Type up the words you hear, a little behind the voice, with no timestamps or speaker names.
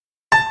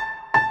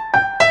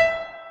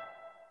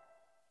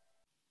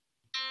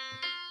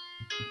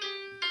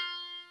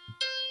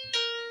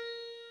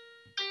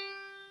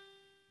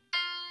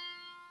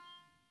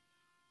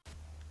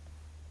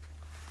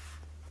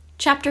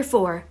Chapter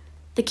 4.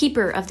 The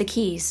Keeper of the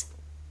Keys.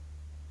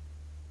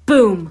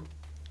 Boom!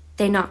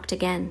 They knocked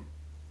again.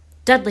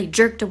 Dudley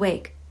jerked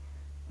awake.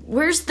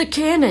 "Where's the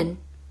cannon?"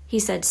 he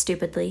said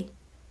stupidly.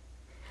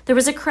 There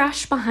was a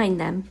crash behind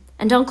them,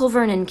 and Uncle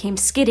Vernon came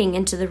skidding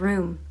into the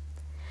room.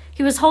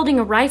 He was holding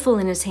a rifle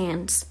in his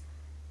hands.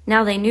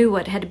 Now they knew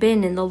what had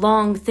been in the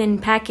long, thin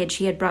package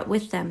he had brought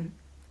with them.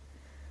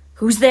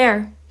 "Who's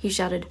there?" he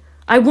shouted.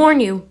 "I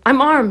warn you,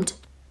 I'm armed."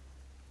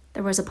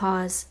 There was a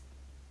pause.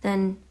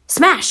 Then,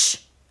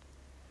 smash!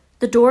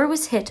 The door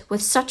was hit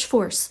with such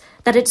force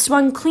that it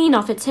swung clean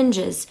off its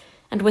hinges,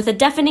 and with a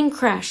deafening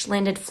crash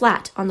landed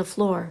flat on the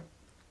floor.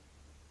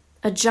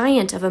 A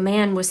giant of a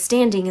man was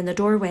standing in the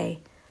doorway.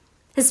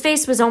 His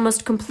face was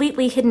almost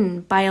completely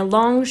hidden by a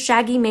long,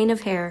 shaggy mane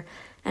of hair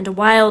and a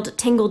wild,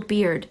 tangled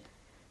beard,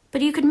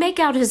 but you could make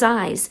out his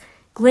eyes,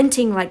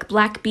 glinting like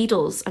black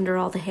beetles under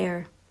all the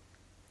hair.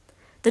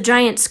 The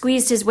giant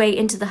squeezed his way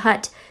into the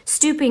hut,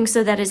 stooping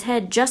so that his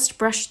head just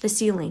brushed the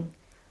ceiling.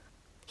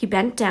 He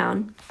bent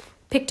down,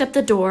 picked up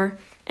the door,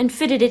 and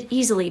fitted it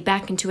easily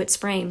back into its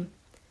frame.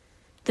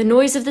 The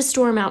noise of the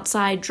storm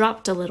outside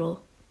dropped a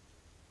little.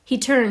 He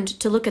turned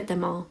to look at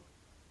them all.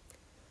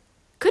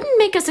 "Couldn't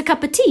make us a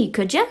cup of tea,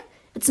 could ya?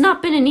 It's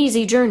not been an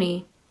easy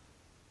journey."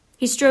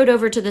 He strode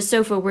over to the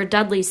sofa where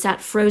Dudley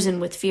sat frozen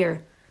with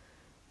fear.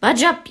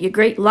 "Budge up, you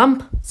great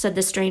lump," said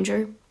the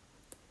stranger.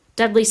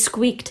 Dudley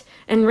squeaked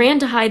and ran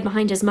to hide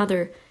behind his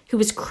mother, who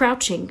was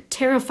crouching,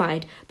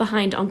 terrified,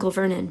 behind Uncle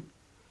Vernon.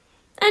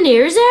 "And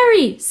here's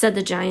Harry," said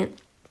the giant.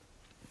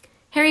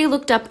 Harry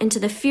looked up into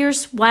the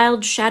fierce,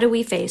 wild,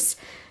 shadowy face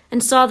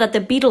and saw that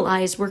the beetle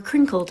eyes were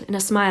crinkled in a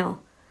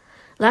smile.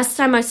 "Last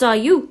time I saw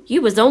you,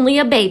 you was only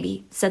a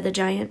baby," said the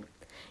giant.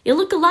 "You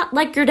look a lot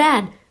like your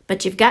dad,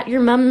 but you've got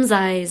your mum's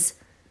eyes."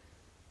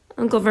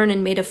 Uncle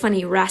Vernon made a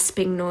funny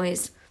rasping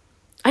noise.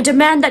 "I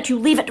demand that you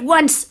leave at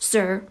once,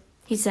 sir,"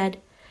 he said.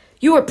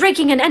 "You are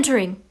breaking and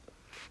entering."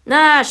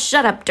 "Ah,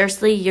 shut up,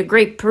 Dursley, you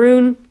great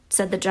prune,"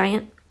 said the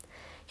giant.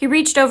 He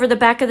reached over the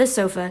back of the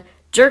sofa,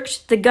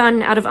 jerked the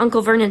gun out of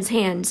Uncle Vernon's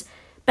hands,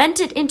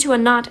 bent it into a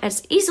knot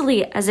as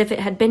easily as if it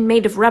had been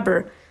made of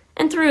rubber,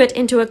 and threw it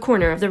into a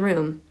corner of the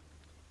room.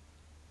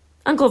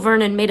 Uncle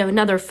Vernon made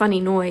another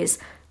funny noise,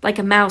 like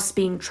a mouse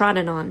being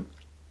trodden on.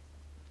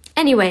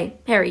 "Anyway,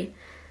 Harry,"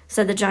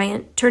 said the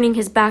giant, turning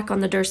his back on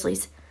the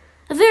Dursleys,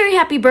 "a very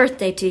happy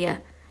birthday to you.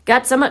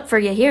 Got summat for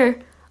you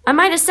here. I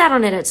might have sat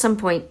on it at some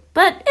point,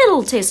 but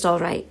it'll taste all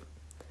right."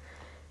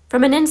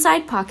 From an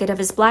inside pocket of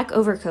his black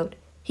overcoat,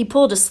 he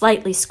pulled a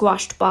slightly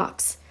squashed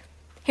box.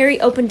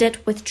 Harry opened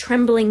it with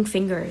trembling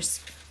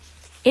fingers.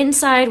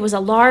 Inside was a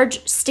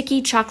large,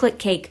 sticky chocolate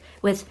cake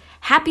with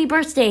 "Happy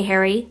Birthday,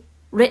 Harry"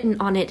 written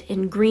on it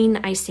in green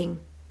icing.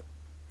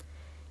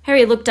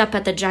 Harry looked up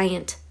at the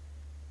giant.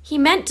 He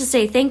meant to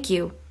say thank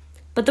you,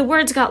 but the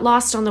words got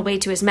lost on the way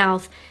to his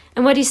mouth,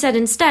 and what he said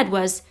instead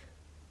was,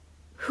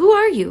 "Who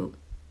are you?"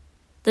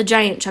 The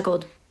giant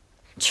chuckled.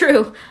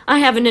 "True, I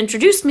haven't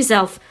introduced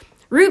myself.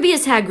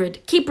 Rubeus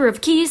Hagrid, keeper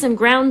of keys and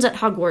grounds at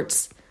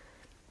Hogwarts."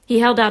 He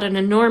held out an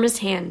enormous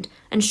hand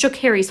and shook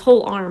Harry's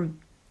whole arm.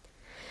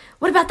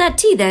 "What about that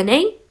tea, then,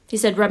 eh?" he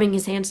said, rubbing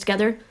his hands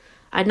together.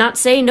 "I'd not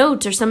say no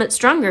to summat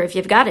stronger if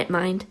you've got it,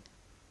 mind."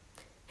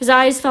 His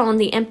eyes fell on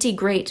the empty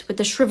grate with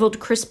the shriveled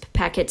crisp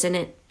packets in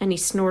it, and he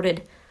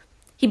snorted.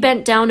 He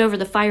bent down over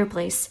the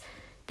fireplace.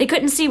 They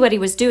couldn't see what he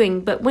was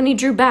doing, but when he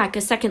drew back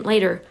a second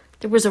later,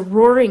 there was a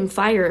roaring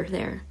fire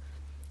there.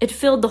 It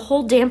filled the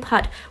whole damp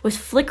hut with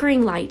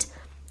flickering light,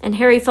 and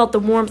Harry felt the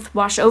warmth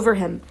wash over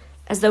him,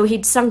 as though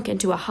he'd sunk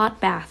into a hot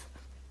bath.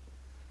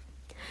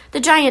 The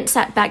giant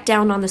sat back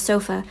down on the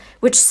sofa,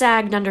 which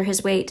sagged under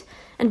his weight,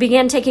 and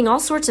began taking all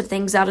sorts of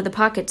things out of the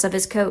pockets of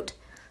his coat.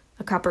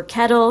 A copper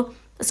kettle,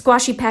 a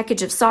squashy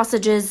package of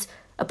sausages,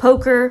 a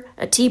poker,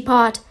 a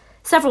teapot,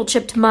 several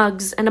chipped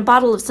mugs, and a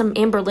bottle of some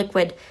amber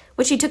liquid,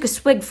 which he took a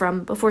swig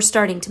from before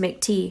starting to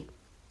make tea.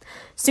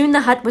 Soon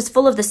the hut was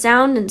full of the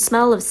sound and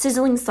smell of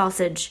sizzling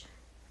sausage.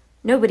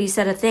 Nobody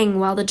said a thing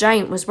while the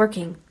giant was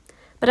working,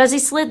 but as he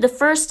slid the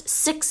first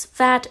 6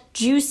 fat,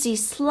 juicy,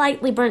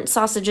 slightly burnt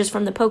sausages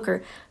from the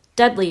poker,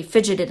 Dudley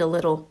fidgeted a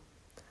little.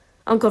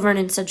 Uncle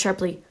Vernon said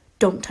sharply,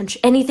 "Don't touch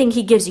anything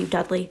he gives you,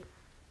 Dudley."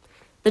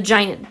 The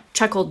giant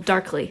chuckled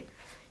darkly.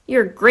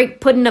 "Your great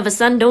puddin' of a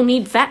son don't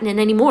need fattening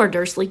any more,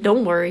 Dursley,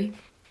 don't worry."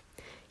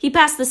 He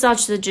passed the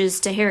sausages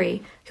to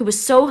Harry, who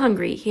was so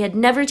hungry he had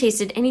never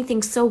tasted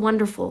anything so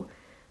wonderful,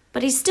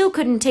 but he still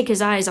couldn't take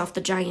his eyes off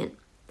the giant.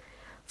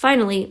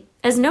 Finally,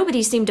 as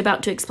nobody seemed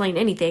about to explain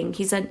anything,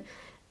 he said,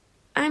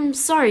 "I'm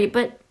sorry,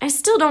 but I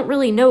still don't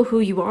really know who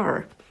you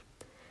are."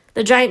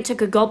 The giant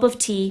took a gulp of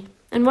tea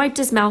and wiped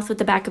his mouth with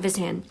the back of his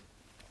hand.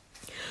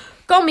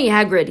 "Call me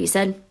Hagrid," he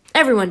said.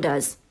 "Everyone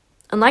does.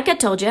 And like I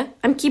told you,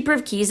 I'm keeper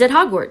of keys at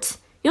Hogwarts.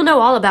 You'll know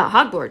all about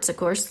Hogwarts, of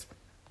course."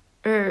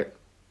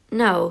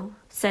 No,"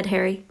 said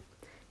Harry.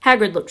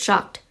 Hagrid looked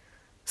shocked.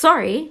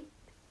 "Sorry,"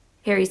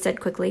 Harry said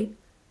quickly.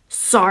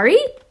 "Sorry?"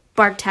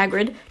 barked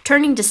Hagrid,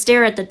 turning to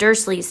stare at the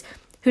Dursleys,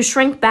 who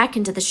shrank back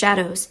into the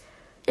shadows.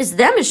 It's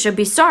them as should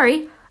be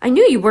sorry. I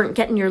knew you weren't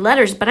getting your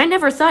letters, but I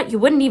never thought you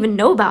wouldn't even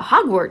know about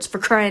Hogwarts, for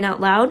crying out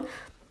loud.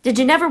 Did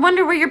you never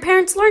wonder where your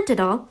parents learnt it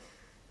all?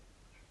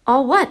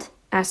 All what?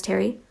 Asked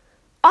Harry.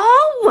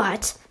 All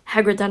what?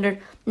 Hagrid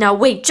thundered. Now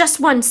wait just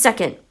 1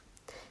 second.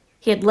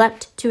 He had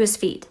leapt to his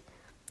feet.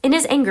 In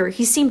his anger,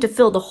 he seemed to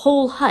fill the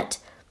whole hut.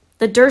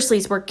 The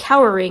Dursleys were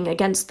cowering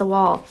against the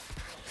wall.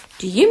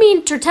 Do you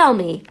mean to tell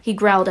me, he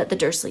growled at the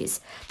Dursleys,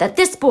 that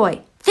this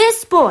boy,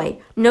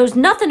 knows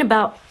nothing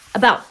about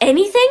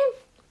anything?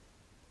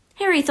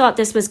 Harry thought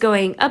this was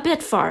going a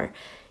bit far.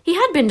 He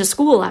had been to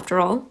school, after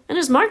all, and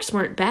his marks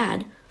weren't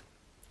bad.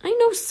 I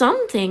know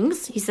some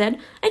things, he said.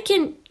 I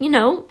can,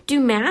 do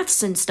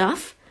maths and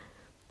stuff.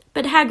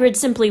 But Hagrid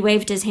simply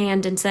waved his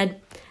hand and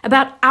said,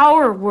 About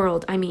our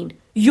world, I mean.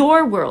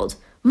 Your world.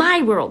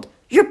 My world.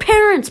 Your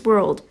parents'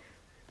 world.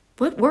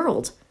 What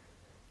world?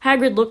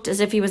 Hagrid looked as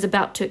if he was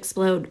about to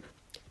explode.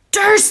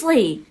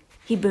 Dursley!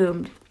 He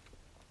boomed.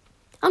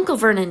 Uncle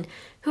Vernon,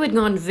 who had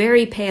gone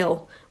very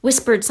pale,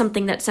 whispered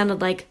something that sounded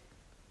like,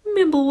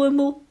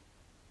 Mimblewimble.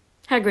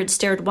 Hagrid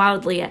stared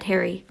wildly at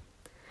Harry.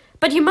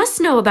 But you must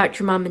know about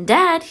your mom and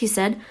dad, he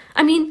said.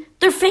 I mean,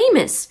 they're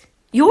famous.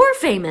 You're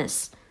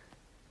famous.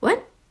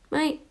 What?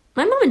 My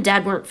mom and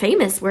dad weren't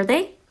famous, were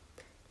they?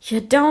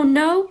 You don't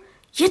know?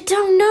 You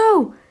don't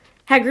know!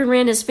 Hagrid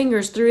ran his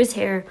fingers through his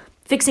hair,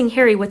 fixing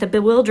Harry with a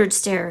bewildered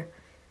stare.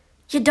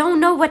 You don't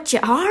know what you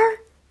are?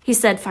 He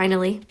said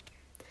finally.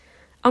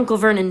 Uncle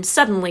Vernon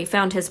suddenly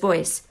found his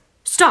voice.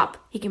 Stop,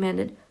 he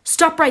commanded.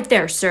 Stop right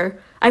there, sir.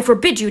 I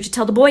forbid you to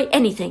tell the boy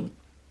anything.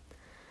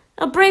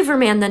 A braver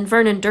man than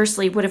Vernon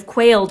Dursley would have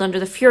quailed under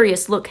the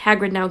furious look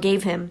Hagrid now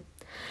gave him.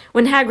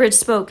 When Hagrid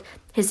spoke,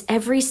 his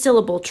every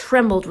syllable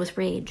trembled with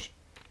rage.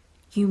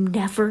 You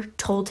never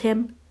told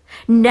him?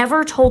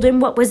 Never told him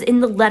what was in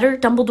the letter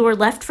Dumbledore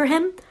left for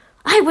him?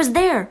 I was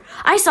there.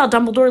 I saw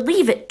Dumbledore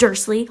leave it,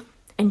 Dursley.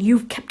 And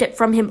you've kept it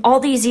from him all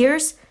these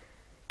years?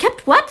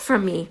 Kept what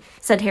from me?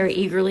 Said Harry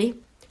eagerly.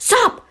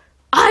 Stop!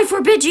 I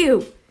forbid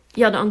you!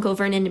 Yelled Uncle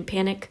Vernon in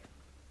panic.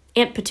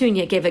 Aunt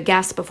Petunia gave a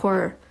gasp of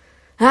horror.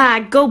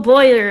 Ah, go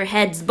boiler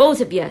heads, both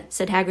of you,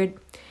 said Hagrid.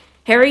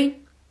 Harry,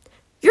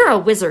 you're a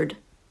wizard.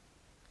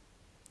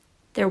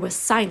 There was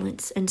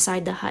silence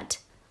inside the hut.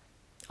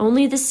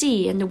 Only the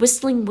sea and the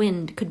whistling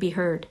wind could be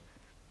heard.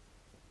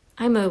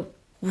 I'm a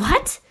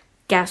what?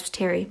 Gasped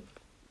Harry.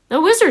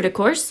 A wizard, of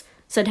course,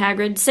 said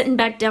Hagrid, sitting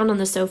back down on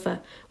the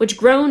sofa, which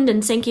groaned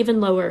and sank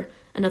even lower,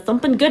 and a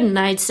thumping good 'un,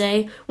 I'd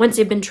say, once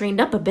you've been trained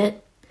up a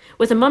bit.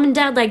 With a mum and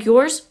dad like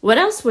yours, what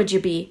else would you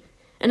be?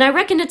 And I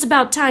reckon it's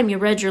about time you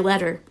read your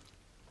letter.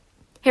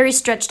 Harry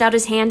stretched out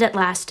his hand at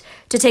last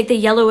to take the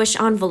yellowish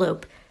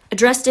envelope,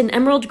 addressed in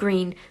emerald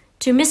green,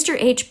 to Mr.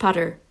 H.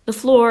 Potter, the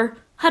floor,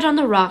 hut on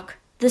the rock,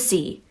 the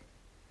sea.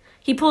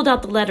 He pulled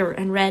out the letter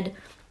and read,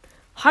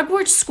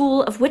 Hogwarts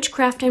School of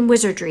Witchcraft and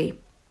Wizardry.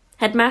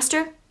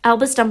 Headmaster,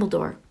 Albus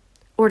Dumbledore.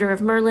 Order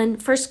of Merlin,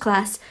 First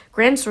Class,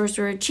 Grand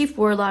Sorcerer, Chief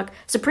Warlock,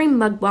 Supreme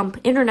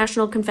Mugwump,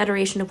 International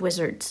Confederation of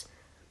Wizards.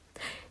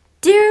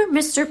 Dear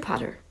Mr.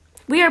 Potter,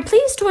 we are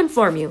pleased to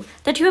inform you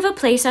that you have a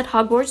place at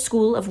Hogwarts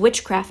School of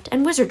Witchcraft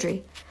and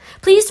Wizardry.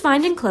 Please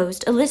find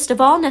enclosed a list of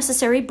all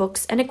necessary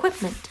books and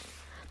equipment.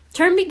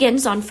 Term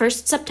begins on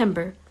 1st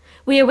September.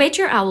 We await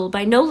your owl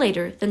by no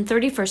later than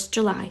 31st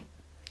July.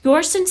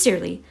 Yours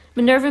sincerely,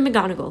 Minerva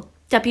McGonagall,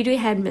 Deputy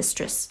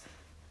Headmistress.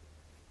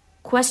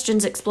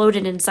 Questions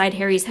exploded inside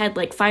Harry's head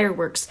like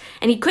fireworks,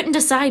 and he couldn't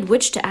decide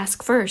which to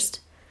ask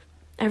first.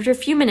 After a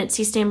few minutes,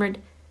 he stammered,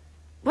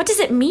 What does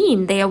it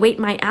mean, they await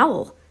my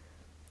owl?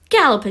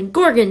 Galloping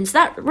Gorgons,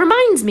 that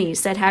reminds me,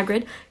 said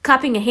Hagrid,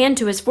 clapping a hand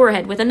to his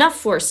forehead with enough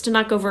force to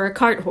knock over a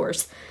cart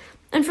horse.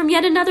 And from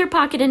yet another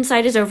pocket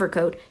inside his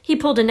overcoat, he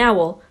pulled an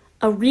owl,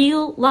 a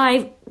real,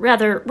 live,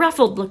 rather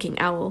ruffled-looking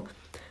owl,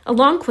 a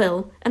long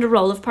quill, and a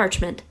roll of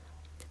parchment.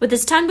 With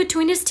his tongue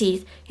between his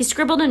teeth, he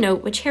scribbled a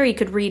note which Harry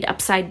could read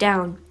upside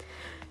down.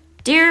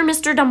 Dear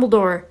Mr.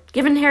 Dumbledore,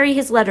 given Harry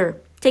his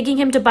letter, taking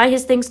him to buy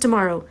his things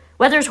tomorrow.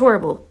 Weather's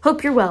horrible.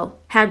 Hope you're well.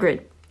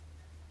 Hagrid.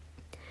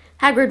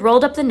 Hagrid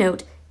rolled up the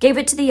note, gave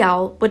it to the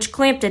owl, which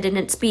clamped it in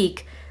its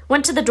beak,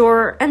 went to the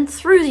door, and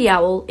threw the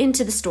owl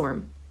into the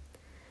storm.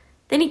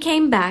 Then he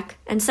came back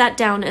and sat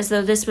down as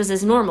though this was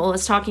as normal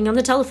as talking on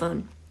the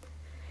telephone.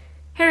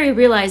 Harry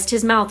realized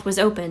his mouth was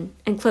open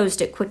and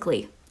closed it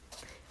quickly.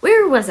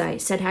 Where was I?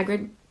 Said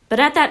Hagrid. But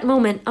at that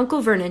moment,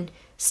 Uncle Vernon,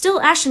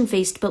 still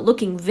ashen-faced but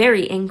looking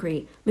very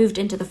angry, moved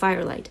into the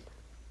firelight.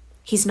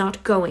 He's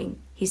not going,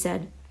 he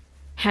said.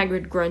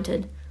 Hagrid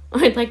grunted.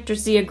 I'd like to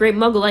see a great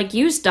muggle like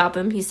you stop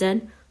him, he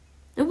said.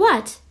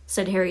 What?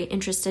 Said Harry,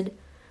 interested.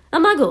 A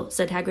muggle,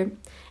 said Hagrid.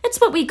 It's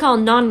what we call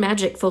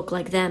non-magic folk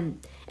like them.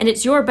 And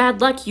it's your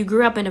bad luck you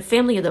grew up in a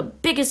family of the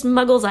biggest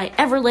muggles I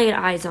ever laid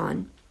eyes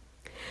on.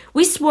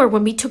 We swore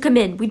when we took him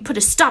in we'd put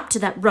a stop to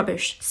that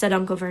rubbish, said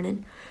Uncle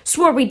Vernon.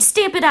 Swore we'd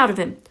stamp it out of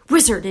him.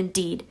 Wizard,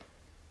 indeed.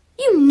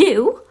 You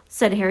knew,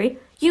 said Harry.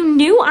 You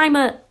knew I'm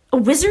a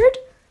wizard?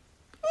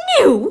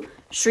 Knew?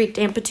 Shrieked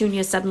Aunt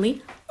Petunia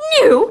suddenly.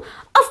 Knew?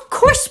 Of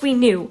course we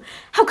knew!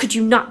 How could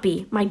you not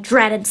be, my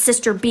dratted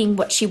sister being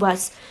what she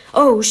was?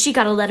 Oh, she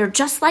got a letter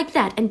just like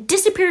that and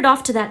disappeared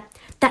off to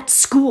that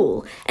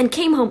school and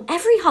came home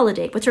every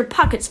holiday with her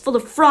pockets full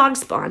of frog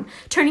spawn,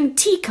 turning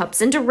teacups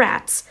into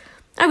rats.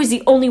 I was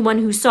the only one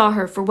who saw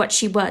her for what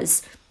she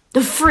was.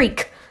 The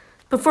freak!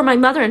 But for my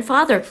mother and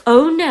father,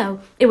 oh no,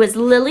 it was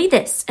Lily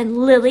this and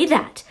Lily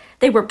that.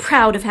 They were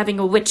proud of having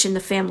a witch in the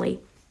family.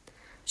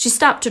 She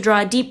stopped to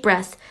draw a deep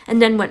breath and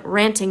then went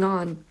ranting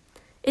on.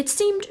 It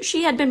seemed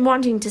she had been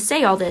wanting to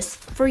say all this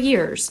for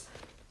years.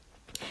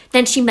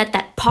 Then she met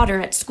that Potter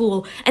at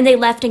school, and they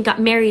left and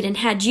got married and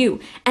had you.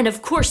 And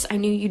of course I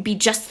knew you'd be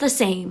just the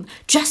same,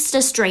 just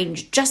as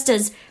strange, just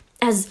as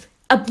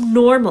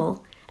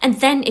abnormal.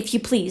 And then, if you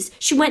please,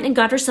 she went and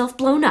got herself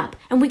blown up,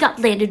 and we got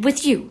landed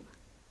with you.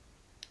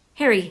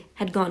 Harry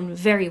had gone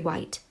very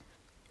white.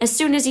 As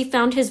soon as he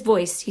found his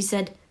voice, he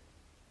said,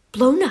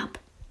 "Blown up?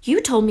 You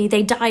told me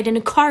they died in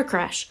a car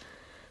crash."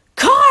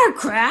 "Car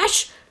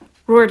crash?"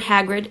 roared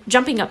Hagrid,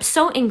 jumping up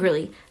so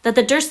angrily that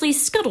the Dursleys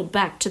scuttled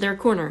back to their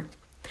corner.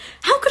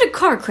 "How could a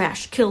car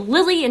crash kill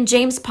Lily and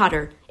James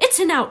Potter? It's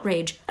an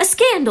outrage, a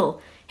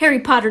scandal. Harry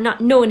Potter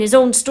not knowing his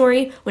own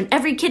story when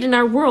every kid in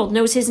our world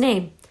knows his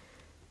name."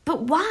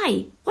 "But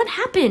why? What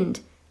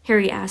happened?"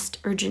 Harry asked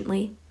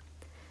urgently.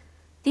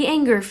 The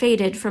anger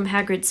faded from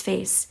Hagrid's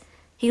face.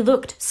 He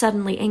looked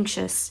suddenly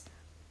anxious.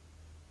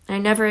 "I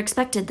never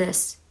expected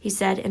this," he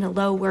said in a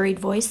low, worried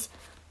voice.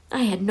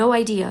 "I had no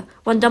idea,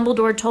 when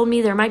Dumbledore told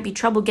me there might be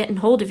trouble getting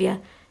hold of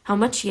you, how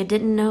much you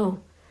didn't know.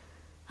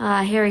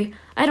 Harry,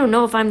 I don't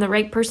know if I'm the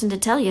right person to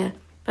tell you,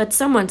 but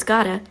someone's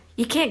gotta.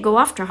 You can't go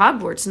off to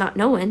Hogwarts not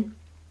knowing."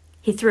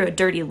 He threw a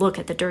dirty look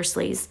at the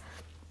Dursleys.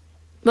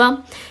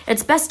 "Well,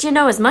 it's best you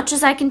know as much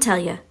as I can tell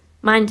you.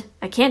 Mind,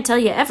 I can't tell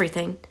you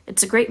everything.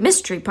 It's a great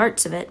mystery,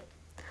 parts of it."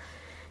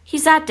 He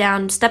sat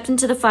down, stared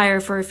into the fire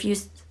for a few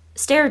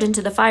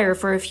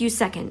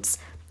seconds,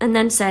 and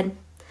then said,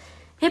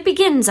 "It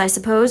begins, I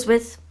suppose,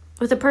 with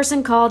a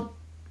person called...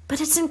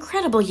 But it's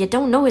incredible you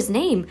don't know his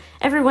name.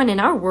 Everyone in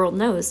our world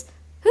knows."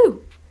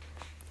 "Who?"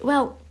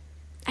 "Well,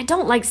 I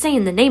don't like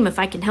saying the name if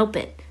I can help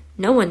it.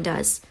 No one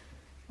does."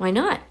 "Why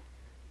not?"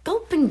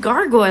 "Gulping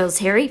gargoyles,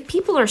 Harry.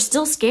 People are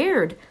still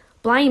scared.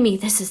 Blimey,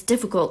 this is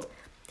difficult.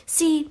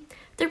 See,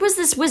 there was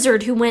this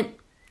wizard who went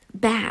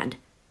bad.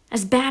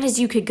 As bad as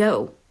you could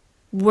go.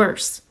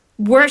 Worse.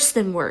 Worse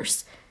than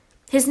worse.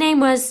 His name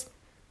was..."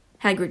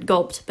 Hagrid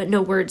gulped, but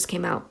no words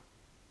came out.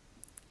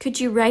 "Could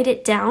you write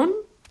it down?"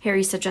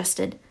 Harry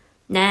suggested.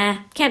 "Nah,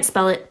 can't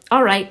spell it.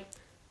 All right.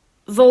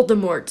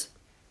 Voldemort."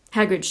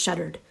 Hagrid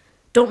shuddered.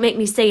 "Don't make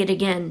me say it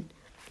again.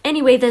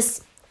 Anyway,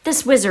 this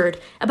wizard,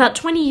 about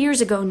 20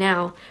 years ago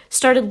now,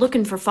 started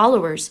looking for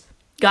followers.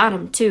 Got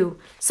 'em, too.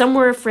 Some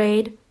were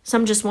afraid.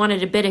 Some just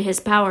wanted a bit of his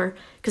power,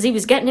 'cause he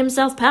was getting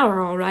himself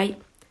power, all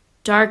right.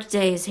 Dark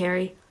days,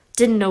 Harry.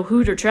 Didn't know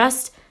who to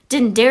trust.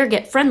 Didn't dare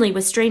get friendly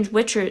with strange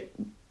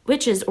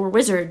witches or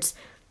wizards.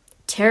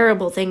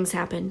 Terrible things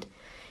happened.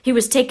 He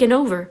was taken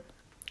over.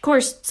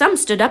 Course, some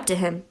stood up to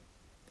him.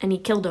 And he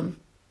killed 'em.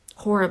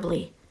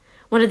 Horribly.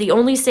 One of the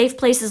only safe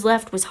places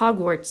left was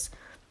Hogwarts.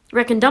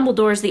 Reckon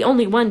Dumbledore's the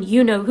only one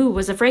you-know-who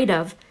was afraid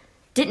of.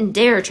 Didn't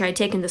dare try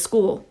taking the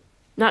school.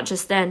 Not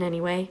just then,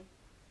 anyway.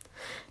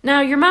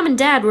 Now, your mom and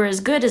dad were as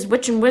good as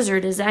witch and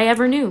wizard as I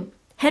ever knew.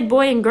 Head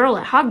boy and girl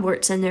at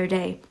Hogwarts in their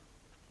day.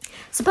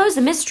 Suppose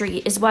the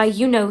mystery is why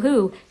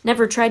you-know-who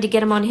never tried to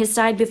get him on his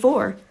side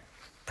before.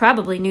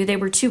 Probably knew they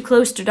were too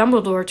close to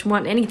Dumbledore to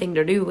want anything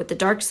to do with the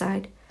dark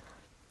side.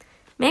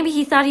 Maybe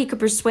he thought he could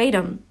persuade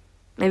him.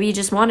 Maybe he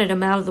just wanted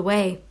him out of the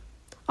way.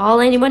 All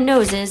anyone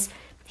knows is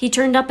he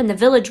turned up in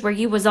the village where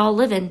you was all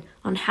livin'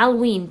 on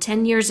Halloween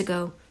 10 years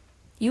ago.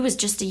 You was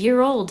just a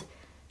year old.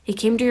 He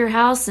came to your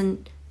house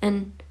and...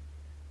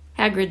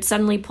 Hagrid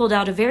suddenly pulled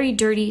out a very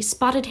dirty,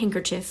 spotted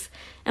handkerchief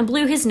and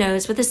blew his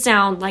nose with a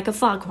sound like a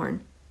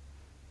foghorn.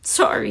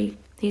 "Sorry,"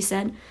 he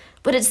said,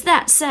 "but it's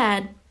that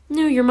sad.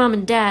 Knew your mom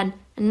and dad,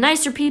 and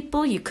nicer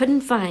people you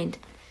couldn't find.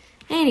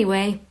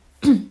 Anyway,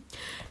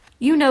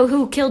 you know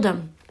who killed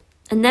him.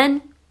 And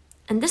then,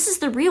 and this is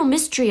the real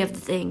mystery of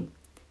the thing,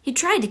 he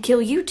tried to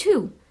kill you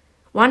too.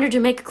 Wanted to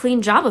make a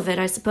clean job of it,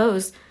 I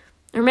suppose.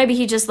 Or maybe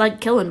he just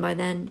liked killing by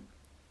then.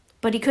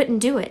 But he couldn't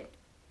do it.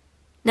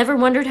 Never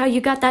wondered how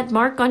you got that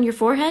mark on your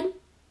forehead?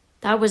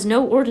 That was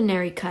no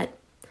ordinary cut.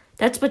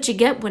 That's what you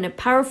get when a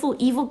powerful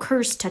evil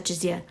curse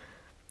touches you.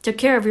 Took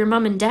care of your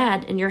mom and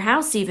dad, and your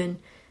house even.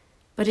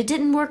 But it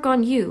didn't work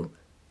on you.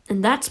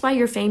 And that's why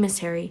you're famous,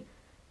 Harry.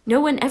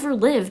 No one ever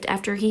lived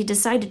after he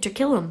decided to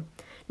kill him.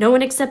 No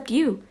one except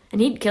you,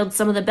 and he'd killed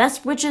some of the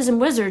best witches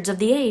and wizards of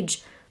the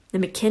age. The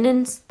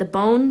McKinnons, the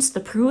Bones, the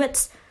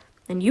Pruitts.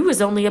 And you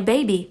was only a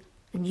baby,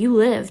 and you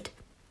lived."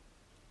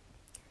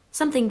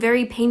 Something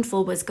very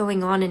painful was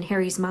going on in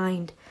Harry's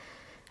mind.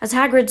 As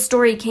Hagrid's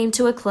story came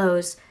to a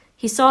close,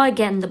 he saw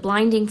again the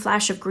blinding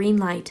flash of green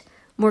light,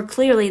 more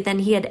clearly than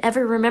he had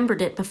ever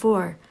remembered it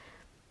before.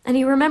 And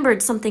he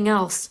remembered something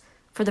else,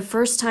 for the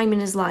first time in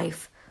his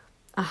life.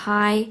 A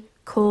high,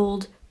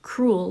 cold,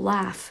 cruel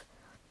laugh.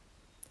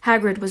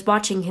 Hagrid was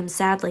watching him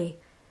sadly.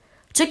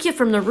 Took you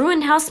from the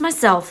ruined house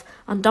myself,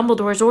 on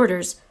Dumbledore's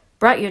orders.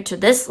 Brought you to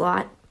this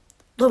lot."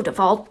 "Load of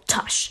all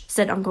tush,"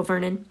 said Uncle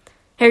Vernon.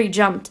 Harry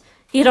jumped.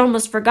 He had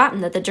almost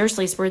forgotten that the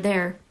Dursleys were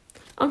there.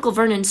 Uncle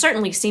Vernon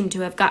certainly seemed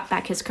to have got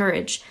back his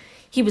courage.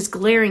 He was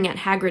glaring at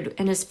Hagrid,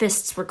 and his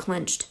fists were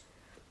clenched.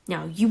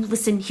 "Now, you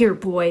listen here,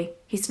 boy,"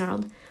 he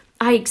snarled.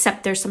 "I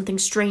accept there's something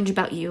strange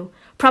about you.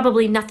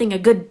 Probably nothing a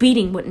good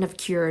beating wouldn't have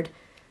cured.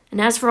 And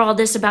as for all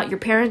this about your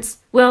parents,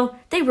 well,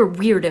 they were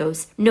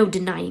weirdos, no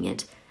denying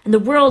it. And the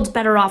world's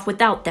better off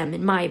without them,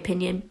 in my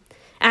opinion.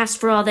 As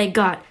for all they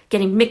got,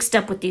 getting mixed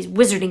up with these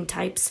wizarding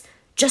types,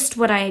 just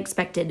what I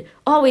expected.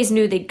 Always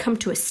knew they'd come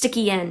to a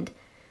sticky end."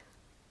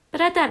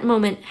 But at that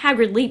moment,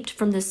 Hagrid leaped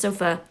from the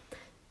sofa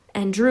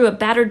and drew a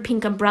battered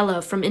pink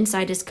umbrella from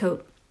inside his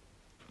coat.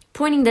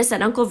 Pointing this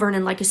at Uncle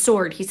Vernon like a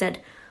sword, he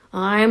said,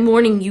 "I'm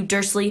warning you,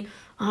 Dursley.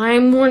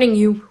 I'm warning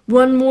you.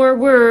 One more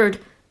word."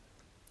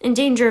 In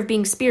danger of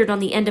being speared on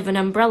the end of an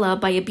umbrella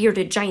by a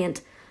bearded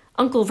giant,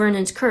 Uncle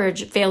Vernon's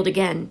courage failed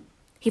again.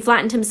 He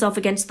flattened himself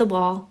against the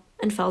wall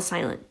and fell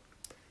silent.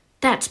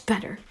 "That's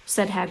better,"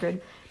 said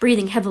Hagrid,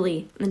 breathing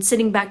heavily and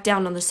sitting back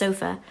down on the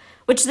sofa,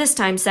 which this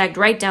time sagged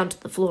right down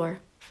to the floor.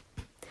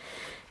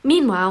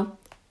 Meanwhile,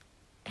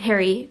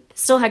 Harry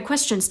still had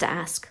questions to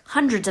ask,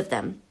 hundreds of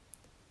them.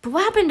 "But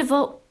what happened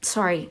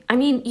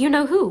to you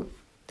know who?"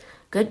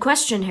 "Good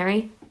question,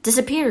 Harry.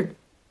 Disappeared.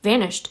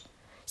 Vanished.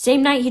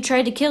 Same night he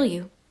tried to kill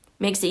you.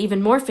 Makes it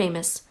even more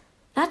famous.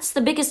 That's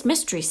the biggest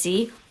mystery,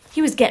 see?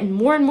 He was getting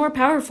more and more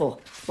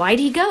powerful. Why'd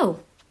he go?"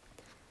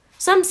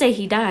 "Some say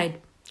he died.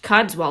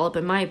 Codswallop,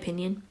 in my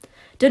opinion.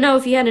 Dunno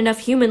if he had enough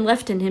human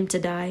left in him to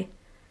die.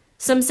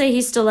 Some say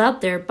he's still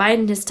out there,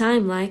 biding his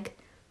time like.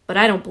 But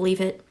I don't believe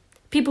it.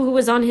 People who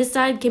was on his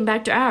side came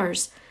back to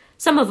ours.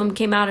 Some of 'em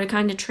came out of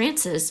kind of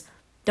trances.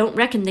 Don't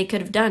reckon they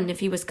could have done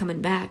if he was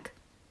coming back.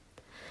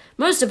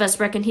 Most of us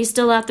reckon he's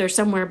still out there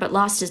somewhere but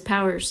lost his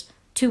powers.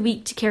 Too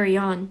weak to carry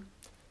on.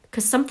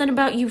 'Cause something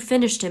about you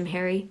finished him,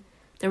 Harry.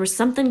 There was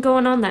something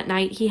going on that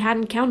night he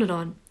hadn't counted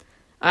on.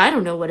 I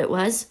don't know what it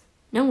was.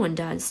 No one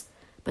does.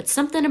 But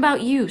something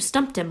about you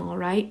stumped him, all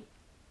right."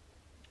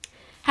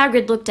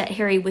 Hagrid looked at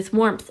Harry with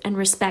warmth and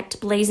respect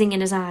blazing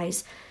in his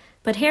eyes,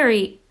 but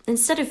Harry,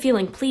 instead of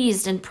feeling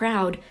pleased and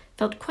proud,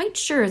 felt quite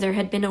sure there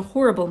had been a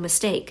horrible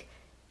mistake.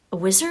 A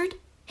wizard?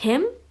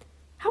 Him?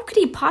 How could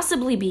he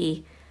possibly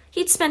be?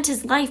 He'd spent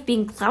his life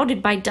being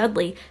clouded by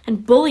Dudley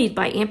and bullied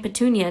by Aunt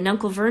Petunia and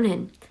Uncle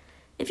Vernon.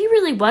 If he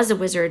really was a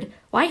wizard,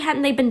 why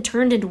hadn't they been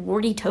turned into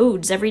warty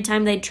toads every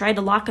time they'd tried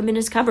to lock him in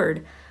his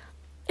cupboard?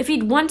 If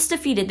he'd once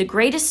defeated the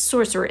greatest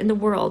sorcerer in the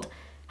world,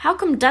 how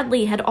come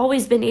Dudley had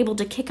always been able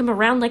to kick him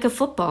around like a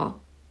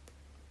football?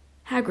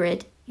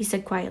 "Hagrid," he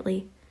said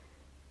quietly,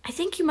 "I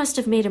think you must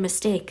have made a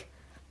mistake.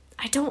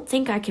 I don't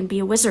think I can be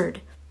a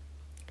wizard."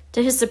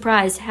 To his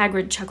surprise,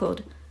 Hagrid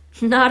chuckled.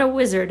 "Not a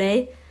wizard,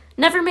 eh?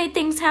 Never made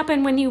things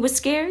happen when you was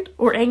scared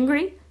or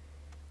angry?"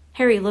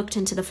 Harry looked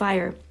into the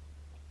fire.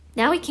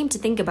 Now he came to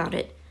think about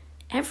it.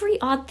 Every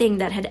odd thing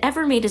that had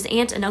ever made his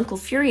aunt and uncle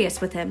furious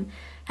with him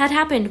had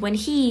happened when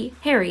he,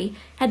 Harry,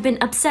 had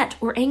been upset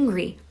or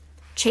angry.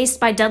 Chased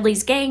by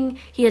Dudley's gang,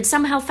 he had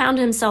somehow found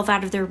himself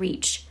out of their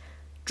reach.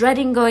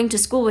 Dreading going to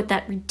school with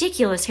that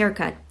ridiculous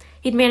haircut,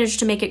 he'd managed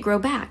to make it grow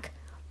back.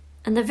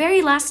 And the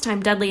very last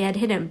time Dudley had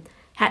hit him,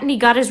 hadn't he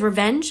got his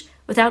revenge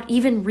without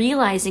even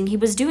realizing he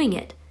was doing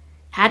it?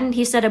 Hadn't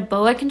he set a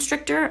boa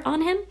constrictor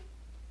on him?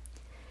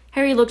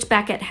 Harry looked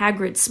back at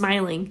Hagrid,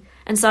 smiling,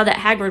 and saw that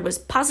Hagrid was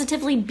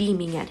positively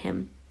beaming at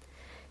him.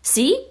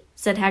 "See?"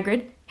 said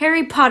Hagrid.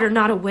 "Harry Potter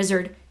not a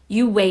wizard.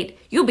 You wait.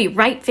 You'll be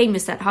right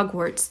famous at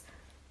Hogwarts."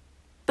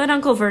 But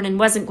Uncle Vernon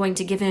wasn't going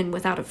to give in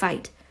without a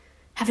fight.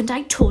 "Haven't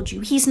I told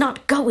you he's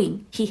not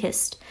going?" he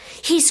hissed.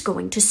 "He's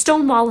going to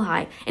Stonewall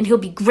High, and he'll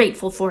be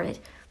grateful for it.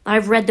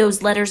 I've read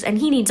those letters, and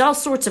he needs all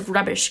sorts of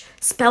rubbish,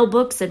 spell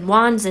books and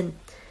wands, and—"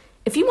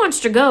 "If he wants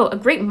to go, a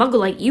great muggle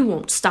like you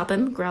won't stop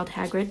him," growled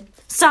Hagrid.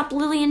 "Stop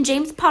Lily and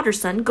James Potter's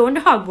son going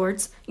to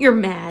Hogwarts? You're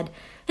mad.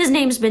 His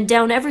name's been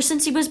down ever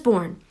since he was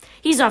born.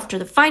 He's off to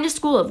the finest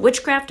school of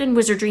witchcraft and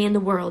wizardry in the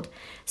world.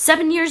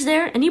 7 years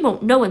there, and he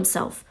won't know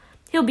himself.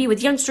 He'll be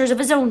with youngsters of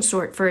his own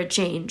sort for a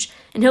change,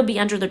 and he'll be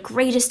under the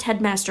greatest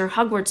headmaster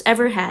Hogwarts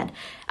ever had,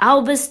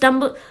 Albus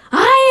Dumbledore—"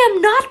 "I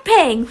am not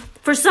paying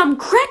for some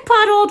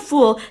crackpot old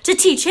fool to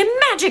teach him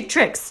magic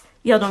tricks!"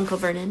 yelled Uncle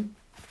Vernon.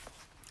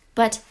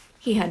 But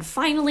he had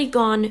finally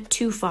gone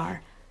too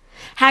far.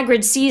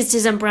 Hagrid seized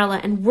his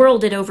umbrella and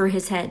whirled it over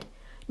his head.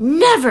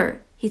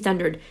 "Never," he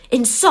thundered,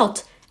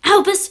 "insult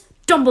Albus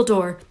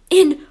Dumbledore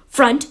in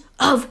front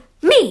of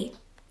me!"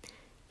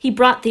 He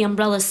brought the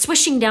umbrella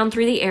swishing down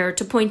through the air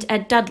to point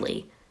at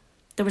Dudley.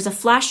 There was a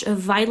flash of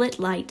violet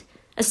light,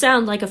 a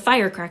sound like a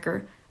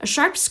firecracker, a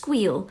sharp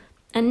squeal,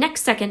 and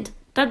next second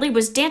Dudley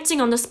was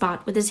dancing on the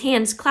spot with his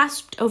hands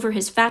clasped over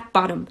his fat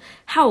bottom,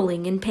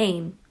 howling in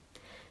pain.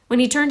 When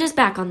he turned his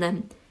back on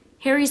them,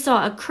 Harry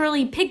saw a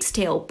curly pig's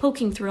tail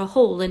poking through a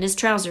hole in his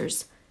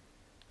trousers.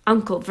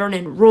 Uncle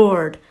Vernon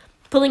roared.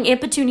 Pulling Aunt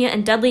Petunia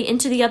and Dudley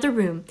into the other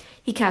room,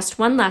 he cast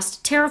one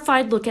last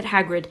terrified look at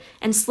Hagrid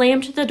and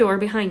slammed the door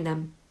behind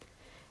them.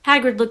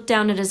 Hagrid looked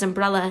down at his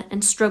umbrella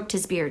and stroked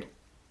his beard.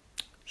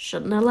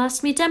 "Shouldn't have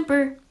lost me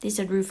temper," he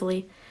said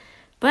ruefully.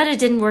 "But it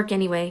didn't work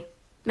anyway.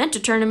 Meant to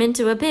turn him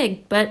into a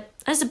pig, but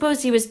I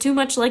suppose he was too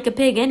much like a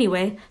pig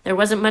anyway. There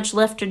wasn't much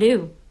left to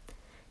do."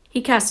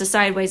 He cast a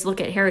sideways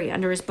look at Harry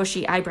under his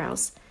bushy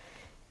eyebrows.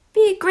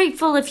 "Be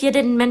grateful if you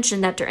didn't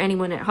mention that to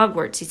anyone at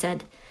Hogwarts," he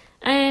said.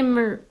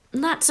 "I'm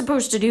not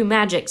supposed to do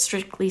magic,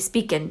 strictly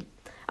speaking.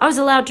 I was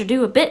allowed to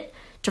do a bit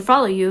to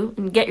follow you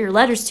and get your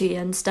letters to you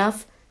and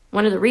stuff.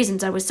 One of the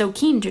reasons I was so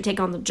keen to take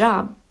on the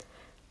job."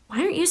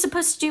 "Why aren't you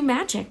supposed to do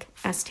magic?"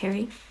 asked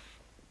Harry.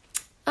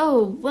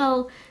 "Oh,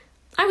 well,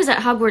 I was at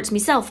Hogwarts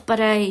myself, but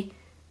I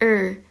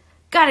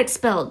got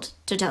expelled,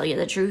 to tell you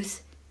the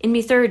truth, in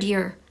me 3rd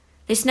year.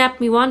 They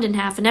snapped me wand in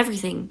half and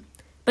everything.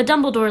 But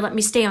Dumbledore let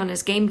me stay on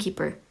as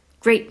gamekeeper.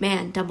 Great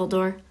man,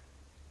 Dumbledore."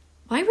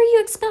 "Why were you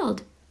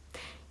expelled?"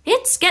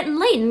 "It's getting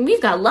late and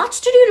we've got lots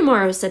to do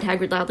tomorrow," said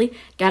Hagrid loudly.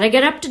 "Gotta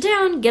get up to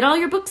town, get all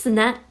your books and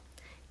that."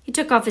 He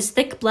took off his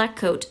thick black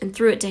coat and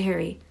threw it to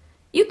Harry.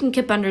 "You can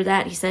kip under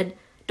that," he said.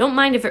 "Don't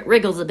mind if it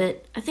wriggles a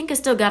bit. I think I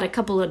still got a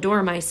couple of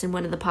dormice in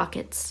one of the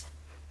pockets."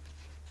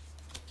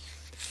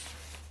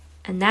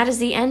 And that is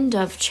the end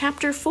of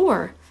Chapter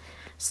 4.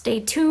 Stay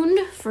tuned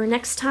for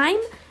next time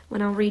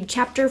when I'll read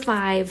Chapter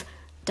 5,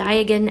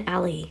 Diagon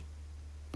Alley.